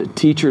is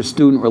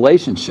teacher-student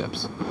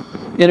relationships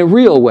in a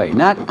real way.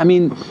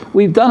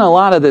 We've done a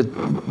lot of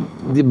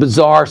the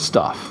bizarre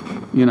stuff,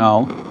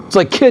 It's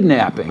like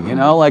kidnapping,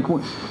 that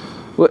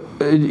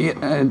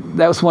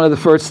was one of the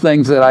first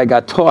things that I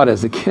got taught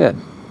as a kid.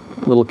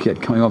 Little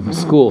kid coming home from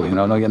school,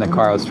 don't get in a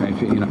car with strange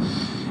people,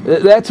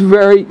 That's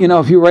very,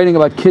 if you're writing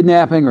about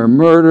kidnapping or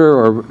murder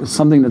or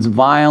something that's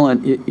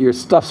violent, your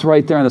stuff's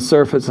right there on the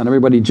surface and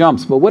everybody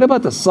jumps. But what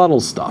about the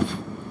subtle stuff?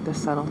 The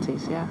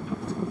subtleties, yeah,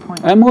 that's a good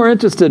point. I'm more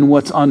interested in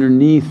what's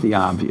underneath the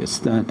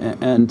obvious,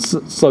 and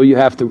so you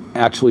have to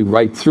actually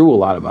write through a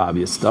lot of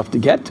obvious stuff to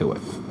get to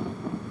it.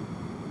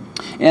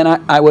 And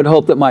I would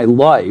hope that my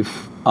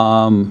life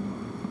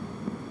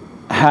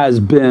has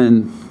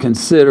been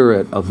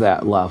considerate of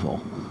that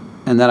level.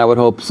 And then I would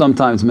hope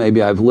sometimes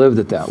maybe I've lived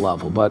at that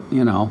level, but,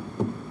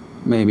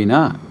 maybe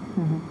not.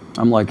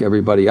 I'm like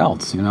everybody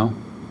else,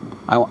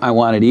 I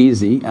want it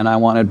easy, and I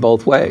want it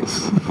both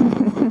ways.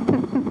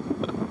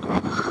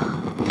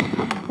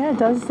 Yeah, it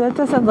does. That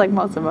does sound like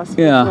most of us,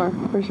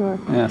 for sure.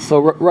 Yeah, so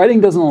writing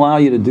doesn't allow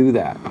you to do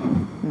that.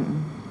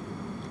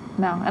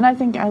 No, and I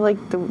think I like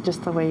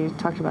just the way you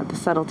talked about the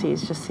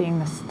subtleties, just seeing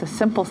the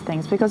simple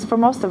things, because for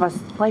most of us,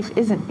 life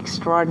isn't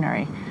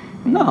extraordinary.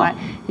 No,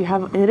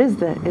 it is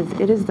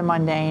the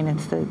mundane.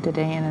 It's the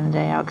day in and the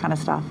day out kind of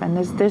stuff, and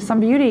there's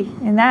some beauty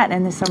in that,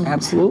 and there's some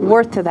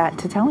worth to that,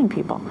 to telling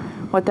people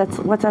what that's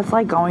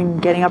like,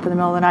 getting up in the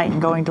middle of the night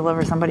and going to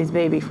deliver somebody's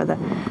baby for the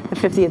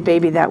 50th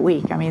baby that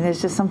week. I mean,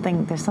 there's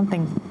something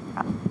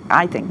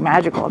I think,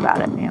 magical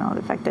about it. You know,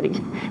 the fact that he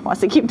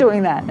wants to keep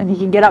doing that, and he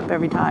can get up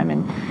every time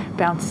and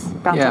bounce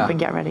up and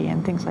get ready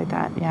and things like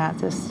that. Yeah,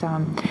 just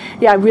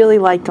I really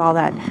liked all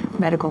that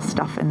medical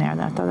stuff in there.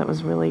 I thought that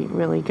was really,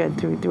 really good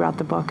throughout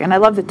the book. And I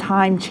love the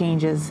time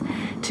changes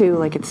too.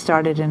 Like it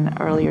started in an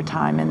earlier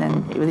time, and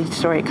then with each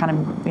story, it kind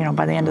of, you know,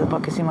 by the end of the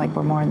book, it seemed like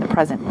we're more in the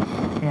present.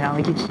 You know,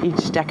 like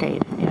each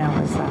decade, you know,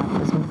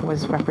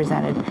 was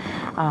represented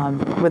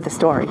with the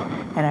story,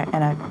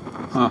 and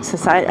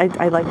society.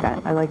 I like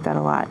that. I like that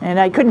a lot. And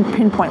I couldn't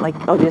pinpoint like,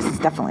 oh, this is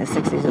definitely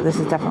the 60s or this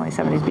is definitely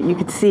the 70s, but you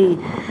could see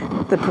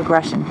the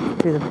progression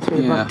through the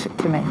book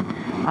to me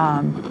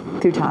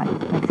through time.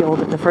 Like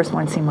the first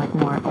one seemed like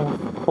more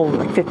old,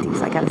 like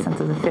 50s. I got a sense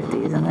of the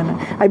 50s, and then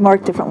I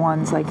marked different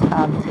ones like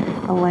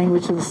A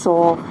Language of the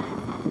Soul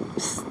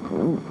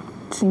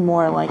seemed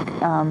more like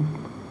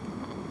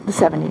the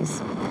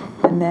 70s,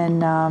 and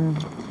then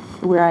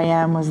Where I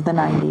Am was the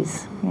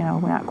 90s. You know,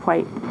 not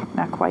quite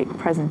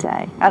present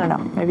day. I don't know.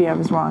 Maybe I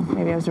was wrong.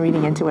 Maybe I was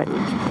reading into it.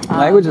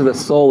 Language of the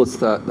Soul is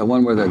the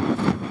one where the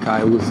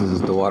guy loses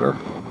his daughter.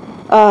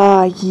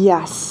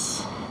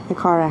 Yes, the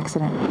car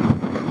accident.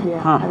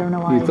 Yeah, I don't know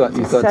why. You thought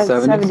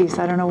 70s?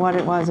 I don't know what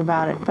it was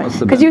about it, but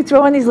because you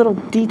throw in these little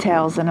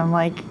details, and I'm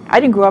like, I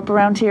didn't grow up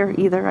around here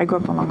either. I grew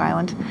up on Long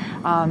Island,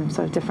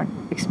 so different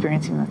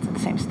experience. Even though it's in the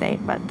same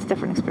state, but it's a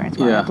different experience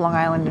growing up Long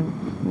Island and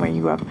where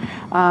you grew up.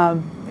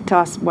 To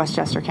us,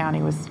 Westchester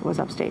County was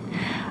upstate.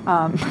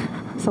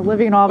 So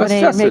living in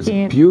Albany and making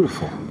it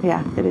beautiful.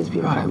 Yeah, it is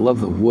beautiful. God, I love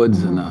the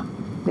woods and the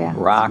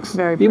rocks.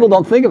 Very People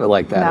pretty. don't think of it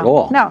like that at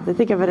all. No, they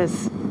think of it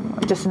as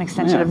just an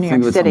extension of New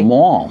York It's City. a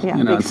mall. Yeah,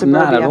 you know, big it's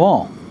suburbia. not at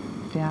all.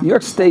 Yeah. New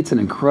York State's an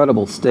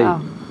incredible state.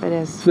 Oh, it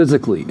is.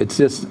 Physically, it's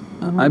just.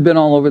 I've been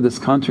all over this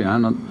country. I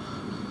don't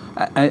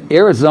know.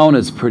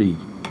 Arizona's pretty.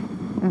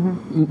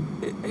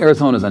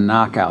 Arizona's a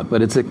knockout,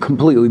 but it's a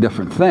completely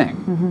different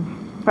thing.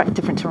 Right,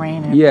 different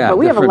terrain. Yeah, but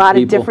we have a lot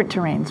people. of different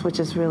terrains, which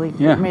is really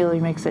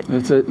makes it.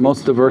 It's the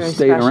most diverse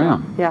state special.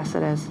 around. Yes,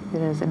 it is.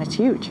 It is, and it's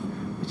huge.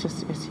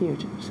 It's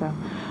huge. So,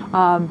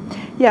 I'm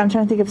trying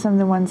to think of some of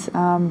the ones.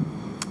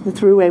 The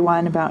Thruway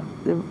one about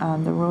the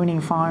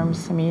ruining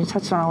farms. I mean, you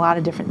touched on a lot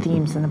of different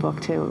themes in the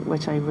book too,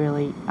 which I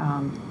really,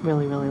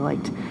 really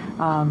liked.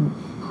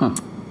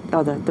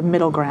 The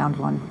middle ground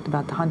one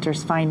about the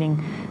hunters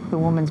finding the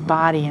woman's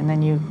body, and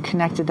then you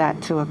connected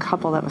that to a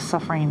couple that was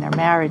suffering in their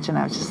marriage, and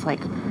I was just like,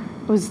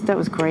 that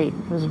was great.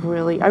 It was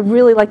I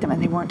really liked them,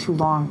 and they weren't too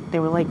long. They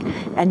were like,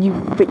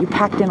 but you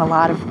packed in a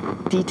lot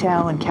of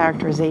detail and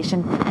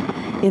characterization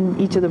in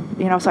each of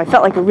the, so I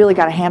felt like I really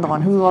got a handle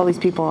on who all these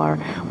people are,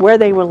 where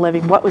they were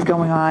living, what was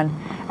going on,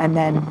 and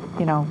then,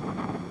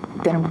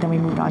 then we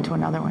moved on to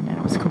another one, and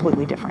it was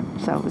completely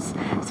different. So it's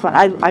fun.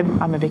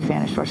 I'm a big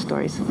fan of short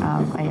stories.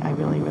 I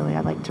really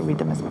I like to read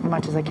them as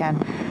much as I can.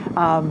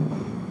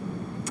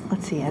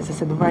 Let's see, as I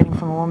said, the writing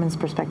from a woman's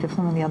perspective,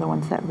 some of the other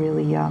ones that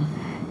really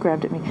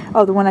grabbed at me.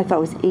 Oh, the one I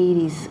thought was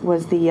 80s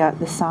was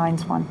the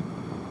Signs one.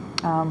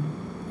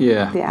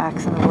 The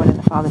axe in the wood and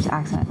the father's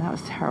accident. That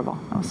was terrible.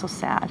 That was so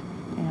sad.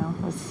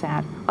 It was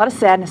sad. A lot of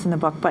sadness in the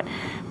book, but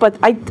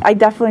I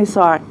definitely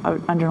saw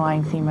an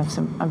underlying theme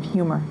of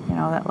humor.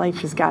 That life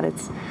has got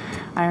its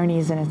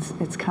ironies and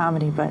its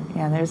comedy, but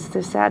there's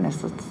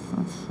sadness.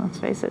 Let's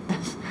face it.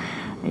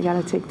 You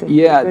got to take the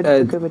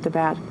good with the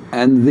bad.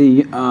 And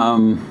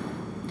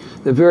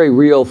the very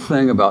real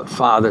thing about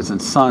fathers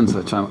and sons,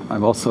 which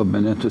I've also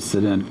been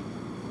interested in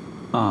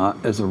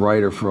as a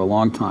writer for a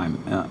long time,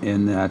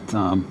 in that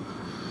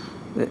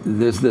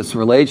there's this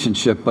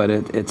relationship, but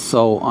it's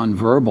so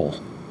unverbal.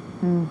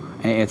 And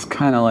it's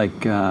kind of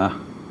like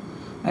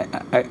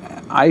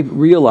I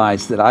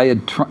realized that I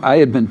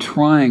had been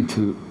trying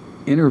to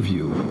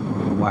interview,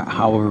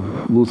 however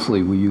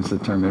loosely we use the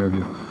term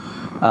interview,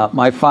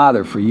 my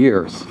father for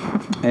years,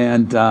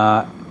 and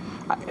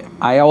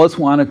I always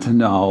wanted to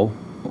know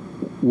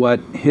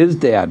what his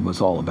dad was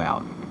all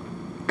about,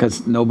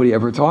 because nobody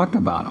ever talked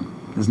about him.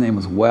 His name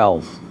was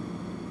Wells,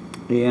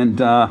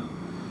 and I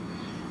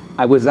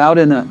was out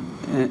in the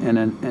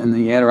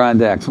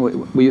Adirondacks.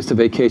 We used to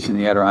vacation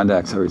in the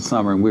Adirondacks every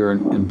summer, and we were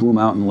in Blue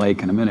Mountain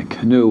Lake, and I'm in a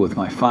canoe with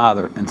my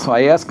father. And so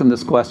I asked him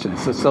this question. I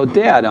said, "So,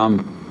 Dad,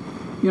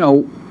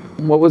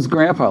 what was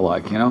Grandpa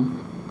like? And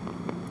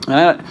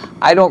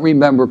I don't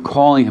remember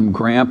calling him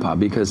Grandpa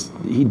because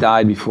he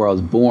died before I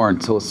was born.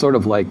 So it's sort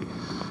of like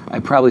I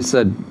probably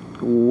said,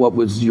 "What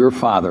was your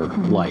father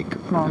like?"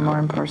 More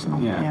impersonal.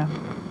 Yeah.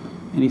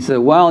 And he said,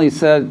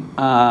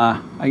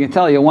 I can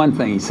tell you one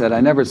thing. He said, I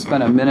never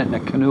spent a minute in a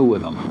canoe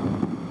with him.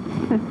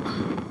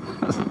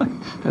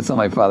 That's how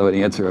my father would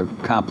answer a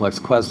complex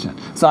question.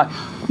 So,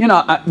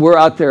 we're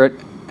out there,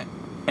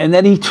 and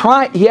then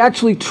he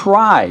actually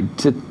tried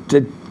to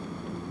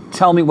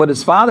tell me what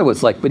his father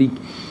was like, but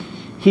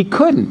he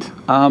couldn't.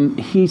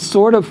 He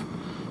sort of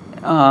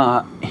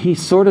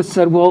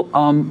said,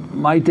 well,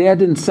 my dad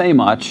didn't say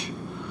much,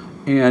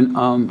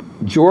 and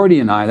Jordy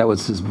and I, that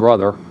was his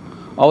brother,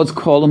 always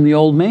called him the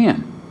old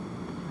man,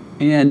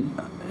 and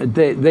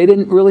they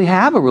didn't really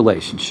have a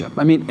relationship.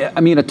 I mean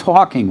a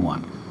talking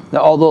one.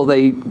 Although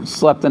they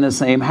slept in the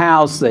same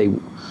house, they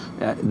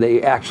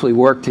they actually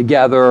worked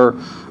together.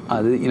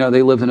 You know,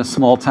 they lived in a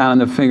small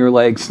town in the Finger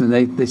Lakes, and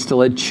they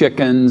still had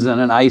chickens and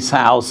an ice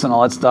house and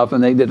all that stuff,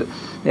 and they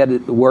had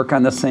to work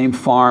on the same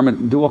farm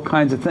and do all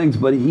kinds of things.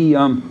 But he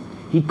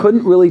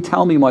couldn't really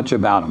tell me much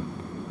about him,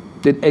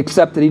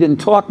 except that he didn't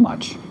talk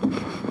much.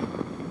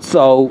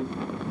 So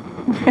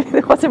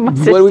there wasn't much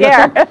to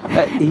share.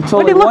 He told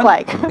what did he look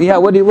like? Yeah,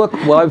 what did he look?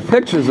 Well, I have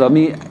pictures of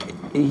him.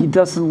 He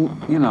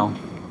doesn't, you know.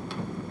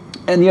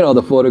 And you know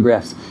the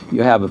photographs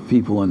you have of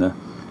people in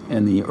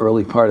the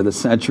early part of the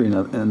century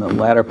and in the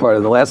latter part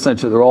of the last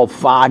century, they're all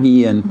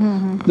foggy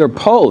and they're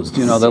posed.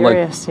 You know,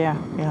 Serious, they're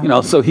like, yeah. You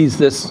know, so he's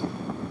this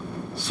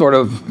sort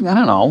of, I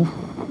don't know,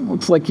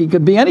 looks like he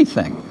could be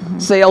anything,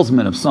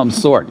 salesman of some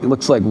sort. He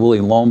looks like Willie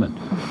Loman,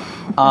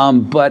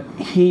 but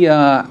he.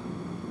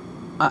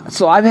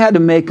 So I've had to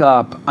make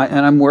up,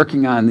 and I'm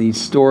working on these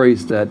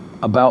stories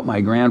about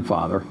my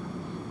grandfather.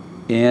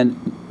 And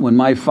when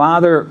my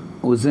father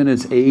was in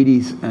his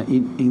 80s,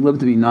 he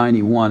lived to be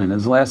 91, and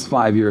his last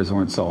 5 years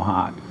weren't so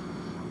hot.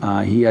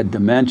 He had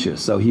dementia,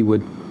 so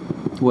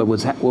what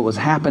was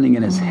happening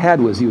in his head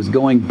was he was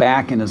going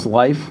back in his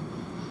life.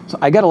 So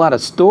I got a lot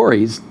of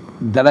stories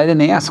that I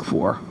didn't ask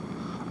for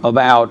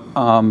about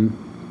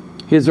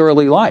his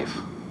early life.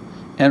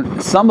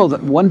 And some of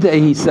them, one day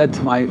he said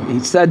to me,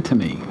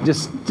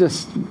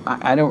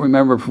 I don't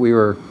remember if we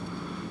were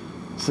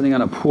sitting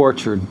on a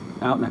porch or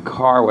out in a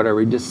car or whatever,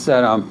 he just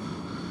said,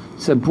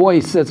 boy,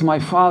 he says, my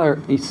father,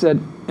 he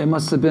said, it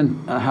must have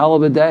been a hell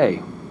of a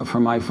day for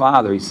my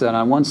father. He said,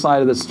 on one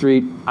side of the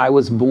street, I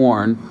was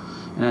born,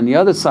 and on the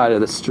other side of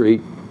the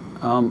street,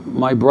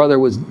 my brother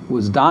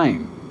was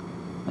dying.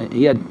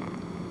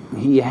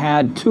 He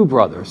had two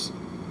brothers.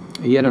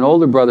 He had an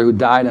older brother who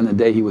died on the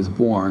day he was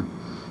born,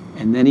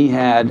 and then he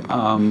had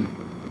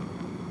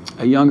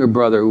a younger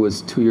brother who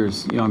was 2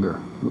 years younger,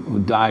 who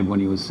died when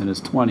he was in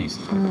his 20s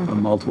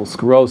of multiple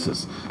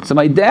sclerosis. So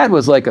my dad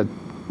was like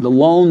the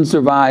lone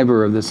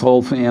survivor of this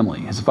whole family.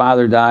 His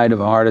father died of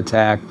a heart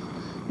attack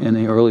in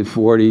the early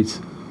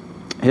 40s.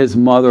 His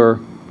mother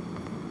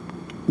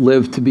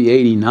lived to be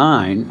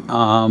 89,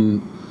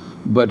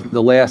 but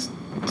the last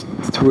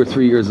 2 or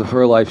 3 years of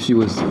her life, she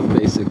was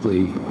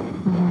basically,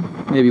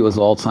 maybe it was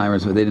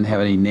Alzheimer's, but they didn't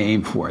have any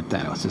name for it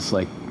then. It was just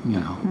like, you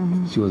know,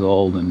 she was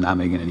old and not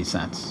making any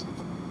sense.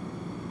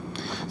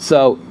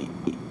 So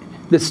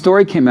this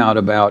story came out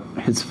about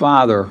his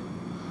father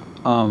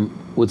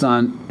was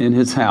in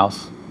his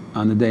house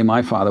on the day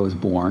my father was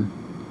born,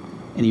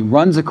 and he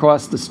runs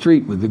across the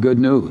street with the good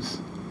news.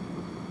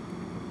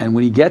 And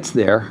when he gets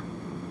there,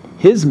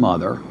 his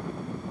mother,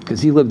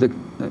 because he lived,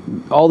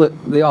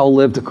 they all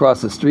lived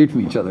across the street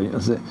from each other. It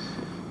was the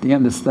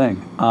damnedest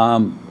thing.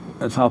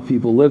 That's how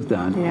people lived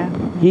then.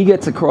 Yeah. He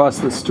gets across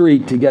the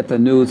street to get the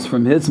news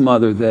from his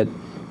mother that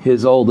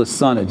his oldest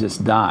son had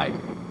just died.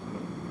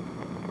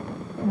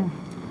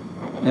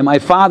 And my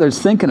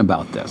father's thinking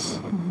about this.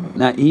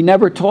 Now, he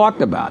never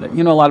talked about it.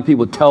 You know, a lot of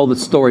people tell the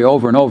story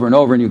over and over and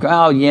over, and you go,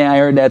 oh, yeah, I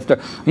heard that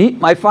story.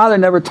 My father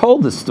never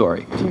told the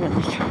story. You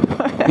know,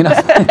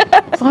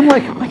 so I'm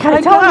like, my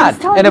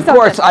God. And of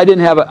course, I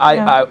didn't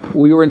have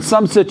we were in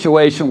some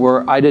situation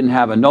where I didn't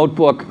have a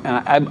notebook,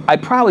 and I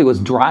probably was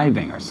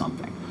driving or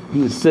something. He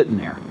was sitting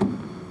there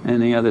in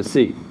the other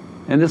seat.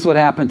 And this would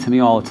happen to me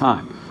all the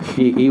time.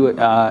 He would,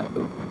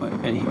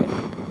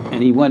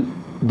 and he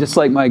went, just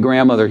like my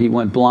grandmother, he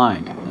went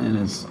blind in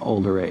his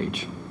older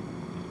age.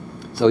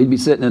 So he'd be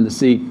sitting in the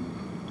seat,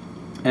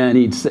 and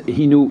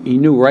he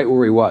knew right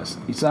where he was.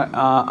 He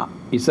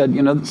said,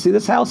 you know, see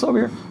this house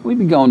over here? We'd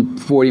be going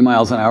 40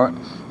 miles an hour,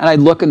 and I'd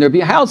look, and there'd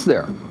be a house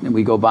there. And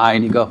we'd go by,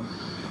 and he'd go,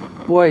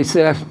 boy, he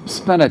said, I've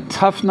spent a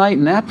tough night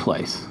in that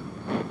place.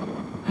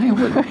 Hey,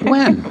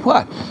 when?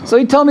 What? So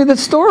he'd tell me the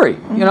story,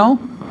 you know,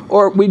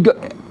 or we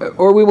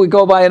would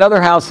go by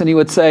another house, and he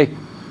would say,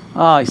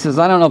 oh, he says,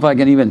 I don't know if I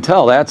can even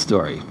tell that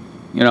story.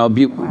 You know,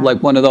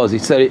 like one of those. He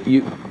said,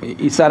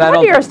 I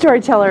don't. You're a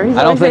storyteller. He's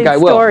I don't think I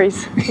will.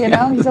 Stories. You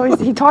know,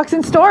 he talks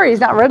in stories,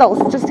 not riddles.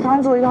 He's just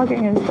constantly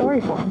talking in story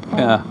form.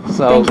 Yeah.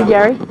 So. Thank you,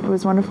 Gary. It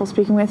was wonderful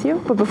speaking with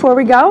you. But before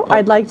we go,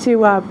 I'd like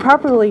to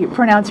properly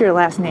pronounce your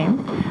last name,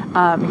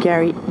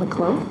 Gary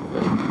McLouth.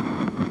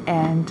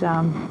 And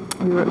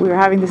we were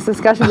having this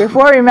discussion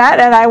before we met,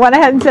 and I went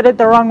ahead and said it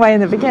the wrong way in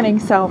the beginning.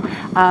 So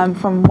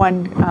from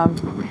one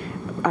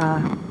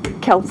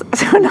Celt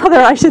to another,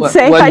 I should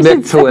say. One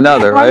Mick to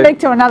another, right? One Mick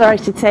to another, I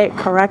should say it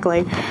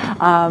correctly.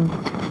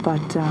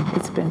 But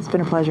it's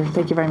been a pleasure.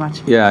 Thank you very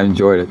much. Yeah, I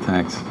enjoyed it.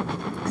 Thanks.